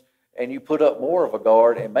friends, and you put up more of a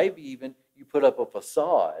guard, and maybe even you put up a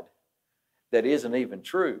facade that isn't even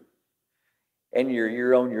true. And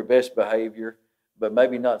you're on your best behavior, but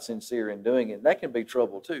maybe not sincere in doing it. And that can be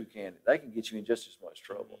trouble too, can't it? That can get you in just as much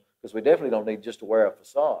trouble, because we definitely don't need just to wear a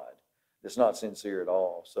facade that's not sincere at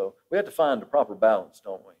all. So we have to find the proper balance,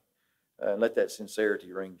 don't we? And let that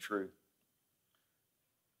sincerity ring true.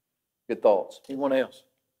 Good thoughts. Anyone else?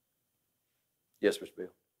 Yes, Mr. Bill.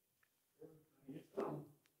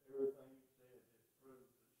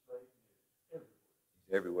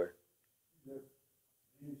 Everywhere.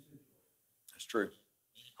 That's true.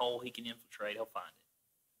 Any hole he can infiltrate, he'll find it.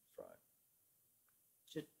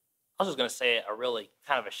 That's right. I was just going to say a really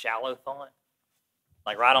kind of a shallow thought,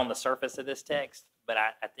 like right on the surface of this text, but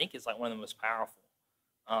I think it's like one of the most powerful.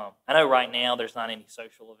 I know right now there's not any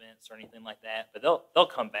social events or anything like that, but they'll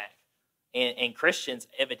come back. And Christians,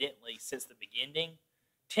 evidently, since the beginning,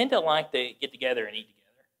 tend to like to get together and eat together.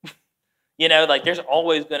 You know, like there's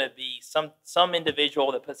always going to be some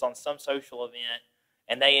individual that puts on some social event,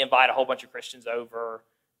 and they invite a whole bunch of Christians over,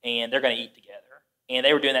 and they're going to eat together. And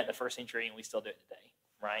they were doing that in the first century, and we still do it today,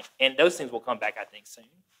 right? And those things will come back, I think, soon.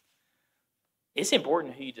 It's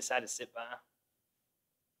important who you decide to sit by.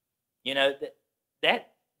 You know,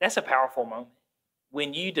 that's a powerful moment.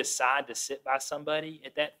 When you decide to sit by somebody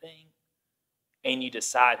at that thing, and you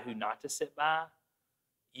decide who not to sit by,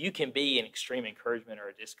 you can be an extreme encouragement or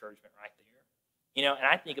a discouragement right there. You know, and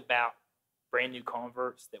I think about brand new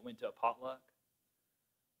converts that went to a potluck,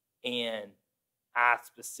 and I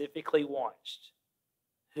specifically watched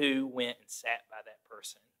who went and sat by that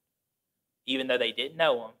person, even though they didn't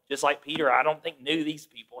know them. Just like Peter, I don't think knew these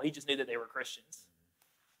people. He just knew that they were Christians.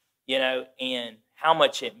 You know, and how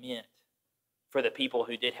much it meant for the people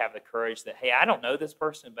who did have the courage that, hey, I don't know this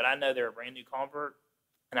person, but I know they're a brand new convert,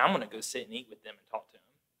 and I'm going to go sit and eat with them and talk to them.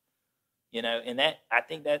 You know, and that I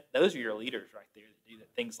think that those are your leaders right there that do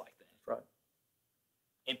things like that. That's right.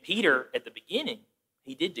 And Peter, at the beginning,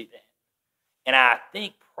 he did do that. And I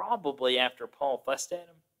think probably after Paul fussed at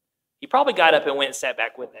him, he probably got up and went and sat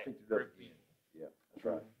back with that group. Yeah, that's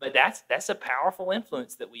right. But that's a powerful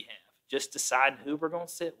influence that we have, just deciding who we're going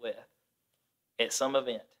to sit with at some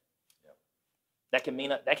event. Yep. That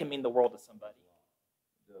can mean the world to somebody.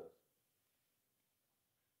 It does.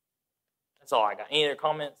 That's all I got. Any other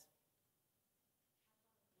comments?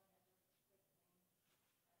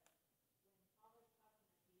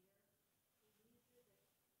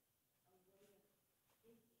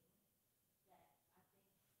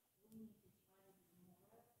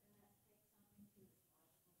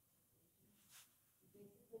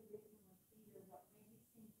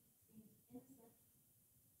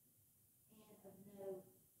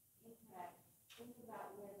 Think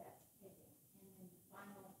about where that's heading, and then the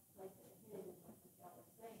final place that it hit is like y'all were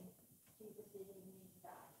saying, Jesus didn't even need to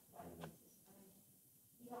die. Like, it's just, I mean,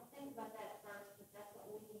 you don't think about that at first, but that's what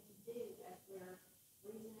we need to do as we're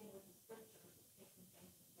reasoning with the scriptures, taking things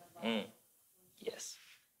into their life. Yes.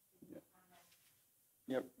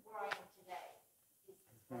 Yep. Where I am today is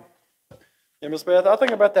correct. Yeah, Ms. Beth, I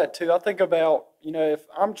think about that too. I think about, you know, if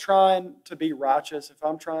I'm trying to be righteous, if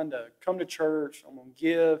I'm trying to come to church, I'm going to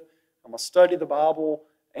give, I'm going to study the Bible,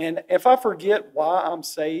 and if I forget why I'm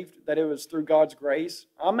saved, that it was through God's grace,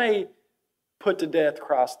 I may put to death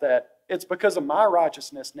Christ that it's because of my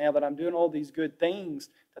righteousness now that I'm doing all these good things,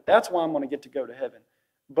 that's why I'm going to get to go to heaven.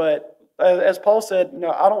 But as Paul said, no,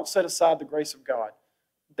 I don't set aside the grace of God.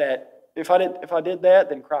 That if I did that,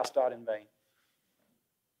 then Christ died in vain.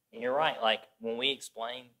 And you're right. Like when we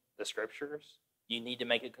explain the scriptures, you need to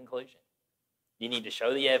make a conclusion. You need to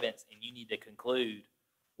show the evidence, and you need to conclude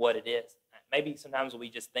what it is. Maybe sometimes we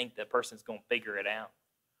just think the person's going to figure it out.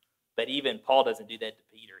 But even Paul doesn't do that to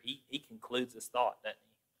Peter. He concludes his thought, doesn't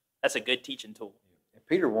he? That's a good teaching tool. And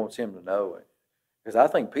Peter wants him to know it. Because I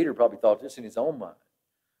think Peter probably thought this in his own mind.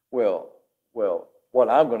 Well, what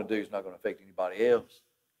I'm going to do is not going to affect anybody else.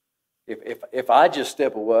 If I just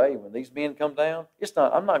step away when these men come down,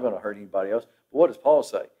 I'm not going to hurt anybody else. But what does Paul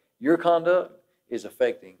say? Your conduct is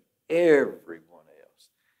affecting everyone else.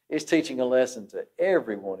 It's teaching a lesson to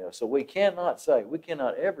everyone else. So we cannot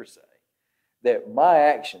ever say that my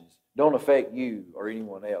actions don't affect you or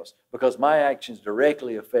anyone else, because my actions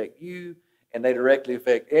directly affect you, and they directly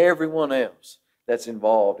affect everyone else that's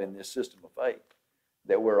involved in this system of faith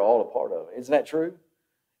that we're all a part of. Isn't that true?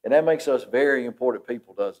 And that makes us very important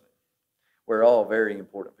people, doesn't it? We're all very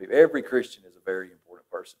important people. Every Christian is a very important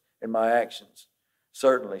person. And my actions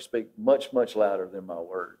certainly speak much, much louder than my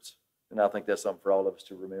words. And I think that's something for all of us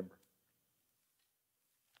to remember.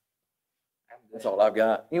 That's all I've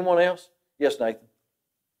got. Anyone else? Yes, Nathan.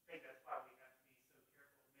 I think that's why we have to be so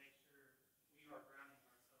careful to make sure we are grounding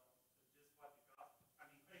ourselves to just what the gospel,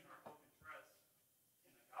 putting our hope and trust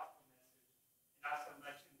in the gospel message, and not so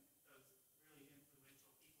much in those really influential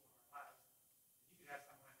people in our lives. You could have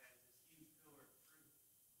someone that is this huge pillar of truth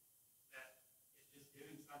that is just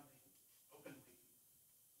doing something openly,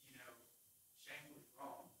 shamefully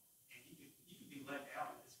wrong, and you could be let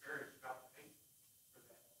down and discouraged about the faith for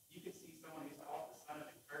that. You could see someone who's called the son of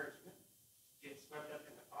encouragement get swept up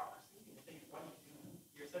in hypocrisy and think, what are you doing?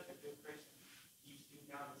 You're such a good Christian. You stoop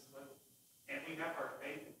down this low. And we have our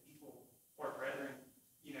faith in people or brethren,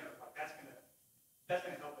 that's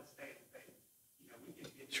gonna help us stay in the faith. We can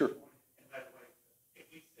get Sure. and let away. If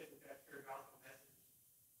we stick with that pure gospel message,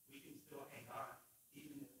 we can still hang on,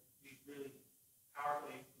 even if these really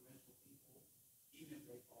powerfully influential people, even if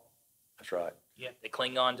they fall. That's right. Yeah, they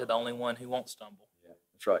cling on to the only one who won't stumble. Yeah,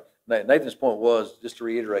 that's right. Nathan's point was, just to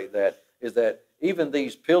reiterate that, is that even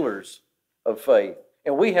these pillars of faith,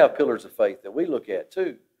 and we have pillars of faith that we look at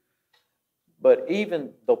too, but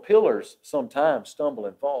even the pillars sometimes stumble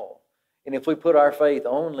and fall. And if we put our faith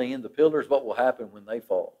only in the pillars, what will happen when they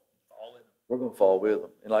fall? Fall with them. We're going to fall with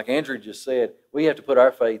them. And like Andrew just said, we have to put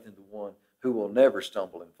our faith in the one who will never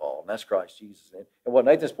stumble and fall, and that's Christ Jesus. And what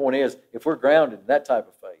Nathan's point is, if we're grounded in that type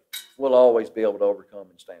of faith, we'll always be able to overcome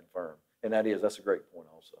and stand firm. And that's a great point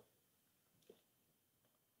also.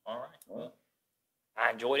 All right. Well,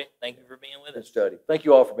 I enjoyed it. Thank you for being with Good us. study. Thank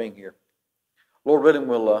you all for being here. Lord willing,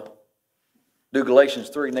 we'll do Galatians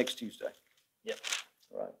 3 next Tuesday. Yep.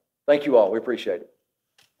 All right. Thank you all. We appreciate it.